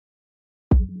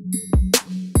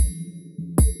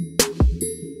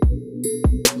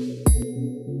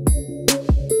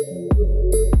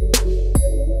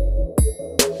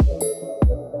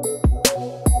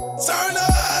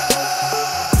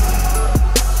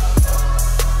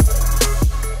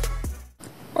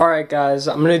Alright guys,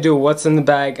 I'm going to do what's in the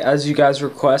bag as you guys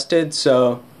requested,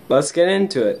 so let's get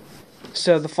into it.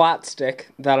 So the flat stick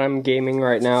that I'm gaming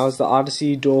right now is the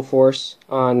Odyssey Dual Force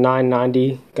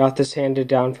 990. Got this handed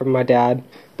down from my dad,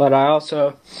 but I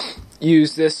also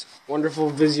use this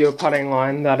wonderful Vizio putting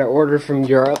line that I ordered from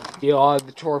Europe. A lot of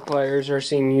the tour players are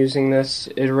seen using this.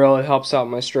 It really helps out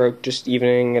my stroke, just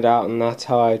evening it out, and that's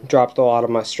how I dropped a lot of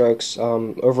my strokes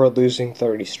over losing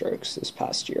 30 strokes this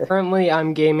past year. Currently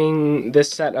I'm gaming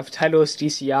this set of Titleist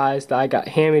DCIs that I got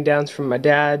hand-me-downs from my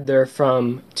dad. They're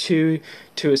from 2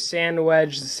 to a sand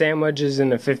wedge. The sand wedge is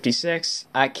in a 56.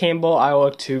 At Campbell I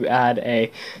look to add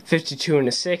a 52 and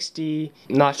a 60.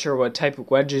 Not sure what type of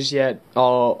wedges yet.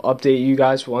 I'll update you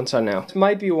guys once I know. You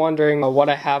might be wondering what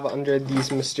I have under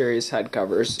these mysterious head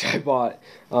covers I bought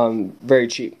very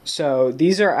cheap. So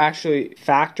these are actually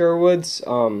factor woods.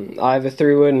 I have a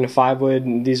 3 wood and a 5 wood,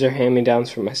 and these are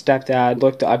hand-me-downs from my stepdad.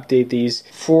 Look to update these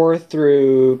 4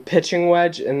 through pitching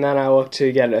wedge, and then I look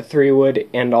to get a 3 wood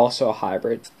and also a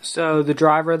hybrid. So the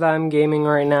driver that I'm gaming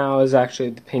right now is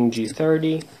actually the Ping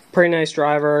G30. Pretty nice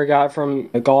driver. I got it from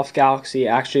a Golf Galaxy.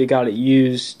 Actually got it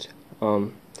used.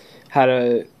 Had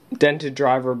a dented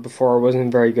driver before,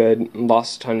 wasn't very good,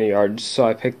 lost a ton of yards, so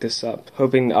I picked this up,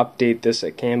 hoping to update this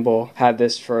at Campbell. Had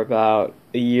this for about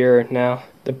a year now.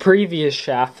 The previous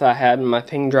shaft that I had in my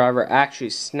Ping driver actually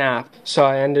snapped, so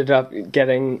I ended up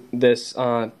getting this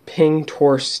Ping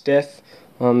Tour Stiff.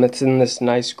 It's in this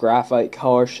nice graphite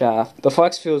color shaft. The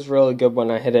flex feels really good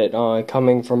when I hit it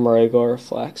coming from a regular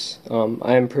flex.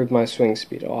 I improved my swing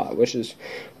speed a lot, which is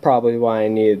probably why I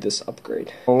needed this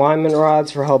upgrade. Alignment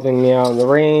rods for helping me out on the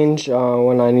range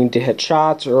when I need to hit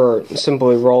shots, or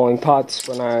simply rolling putts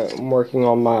when I'm working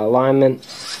on my alignment.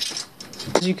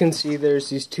 As you can see, there's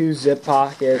these 2 zip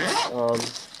pockets.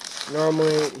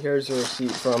 Normally, here's a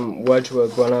receipt from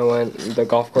Wedgewood when I went the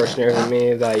golf course near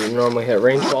me that you normally hit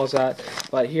range balls at.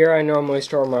 But here I normally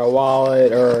store my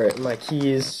wallet or my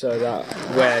keys so that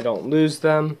way I don't lose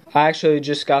them. I actually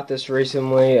just got this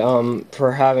recently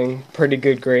for having pretty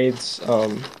good grades.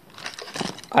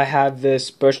 I have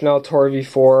this Bushnell Tour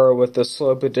V4 with the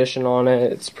slope edition on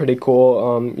it. It's pretty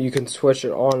cool. You can switch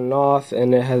it on and off,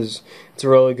 and it's a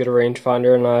really good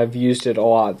rangefinder, and I've used it a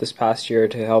lot this past year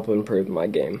to help improve my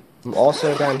game.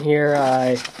 Also down here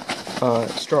I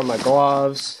store my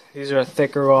gloves. These are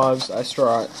thicker gloves. I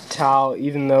store a towel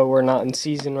even though we're not in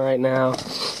season right now.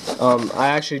 I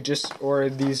actually just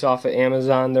ordered these off of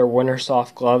Amazon. They're winter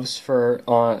soft gloves for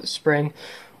spring.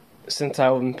 Since I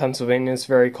live in Pennsylvania, it's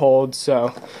very cold, so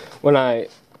when I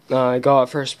go out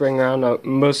for a spring round, I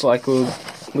most likely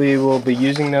will be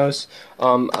using those.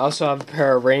 I also have a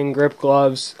pair of rain grip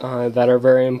gloves that are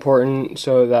very important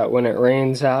so that when it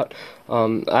rains out,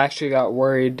 I actually got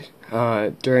worried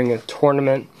during a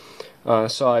tournament,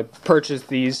 so I purchased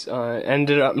these.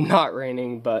 Ended up not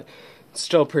raining, but it's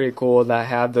still pretty cool that I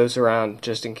have those around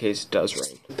just in case it does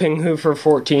rain. Ping Hoofer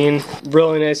 14,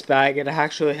 really nice bag. It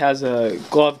actually has a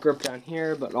glove grip down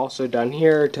here, but also down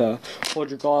here to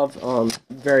hold your glove.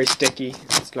 Very sticky,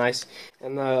 it's nice.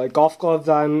 And the golf glove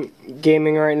that I'm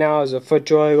gaming right now is a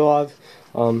FootJoy glove.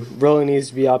 Really needs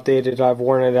to be updated. I've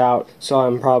worn it out, so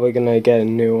I'm probably gonna get a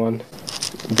new one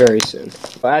very soon.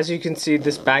 But as you can see,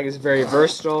 this bag is very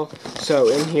versatile. So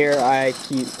in here I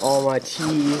keep all my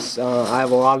tees. I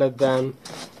have a lot of them.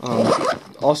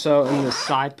 Also in the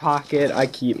side pocket I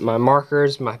keep my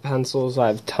markers, my pencils. I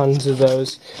have tons of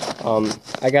those.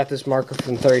 I got this marker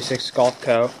from 36 Golf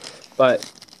Co. But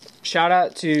shout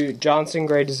out to Johnson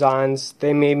Gray Designs.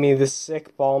 They made me this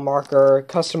sick ball marker,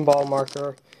 custom ball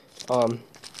marker.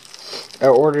 I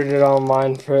ordered it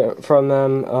online from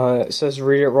them. It says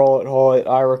read it, roll it, hold it.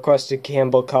 I requested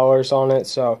Campbell colors on it,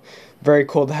 so very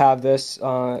cool to have this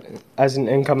as an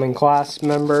incoming class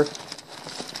member.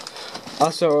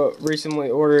 Also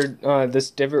recently ordered this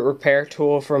divot repair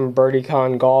tool from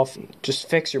BirdieCon Golf. Just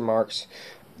fix your marks.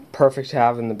 Perfect to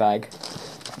have in the bag.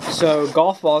 So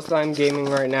golf balls that I'm gaming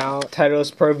right now,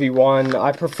 Titleist Pro V1.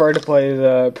 I prefer to play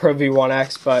the Pro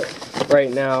V1X, but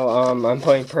right now I'm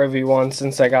playing Pro V1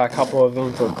 since I got a couple of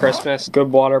them for Christmas.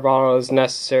 Good water bottle is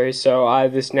necessary, so I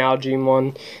have this Nalgene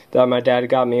one that my dad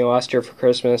got me last year for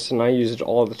Christmas, and I use it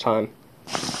all the time.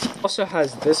 Also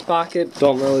has this pocket.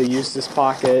 Don't really use this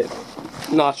pocket.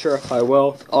 Not sure if I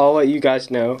will. I'll let you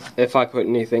guys know if I put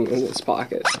anything in this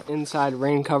pocket. Inside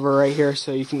rain cover right here,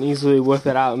 so you can easily whip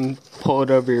it out and pull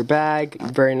it over your bag.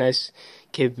 Very nice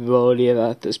capability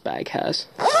that this bag has.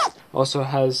 Also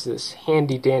has this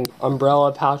handy dandy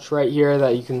umbrella pouch right here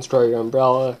that you can store your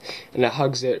umbrella, and it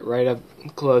hugs it right up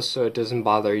close so it doesn't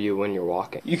bother you when you're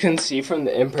walking. You can see from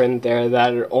the imprint there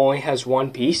that it only has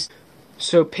one piece.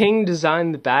 So Ping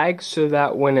designed the bag so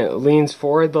that when it leans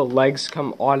forward, the legs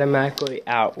come automatically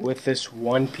out with this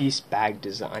one-piece bag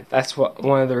design. That's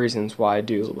one of the reasons why I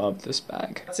do love this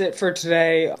bag. That's it for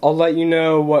today. I'll let you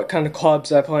know what kind of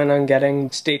clubs I plan on getting.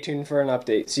 Stay tuned for an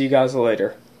update. See you guys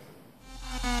later.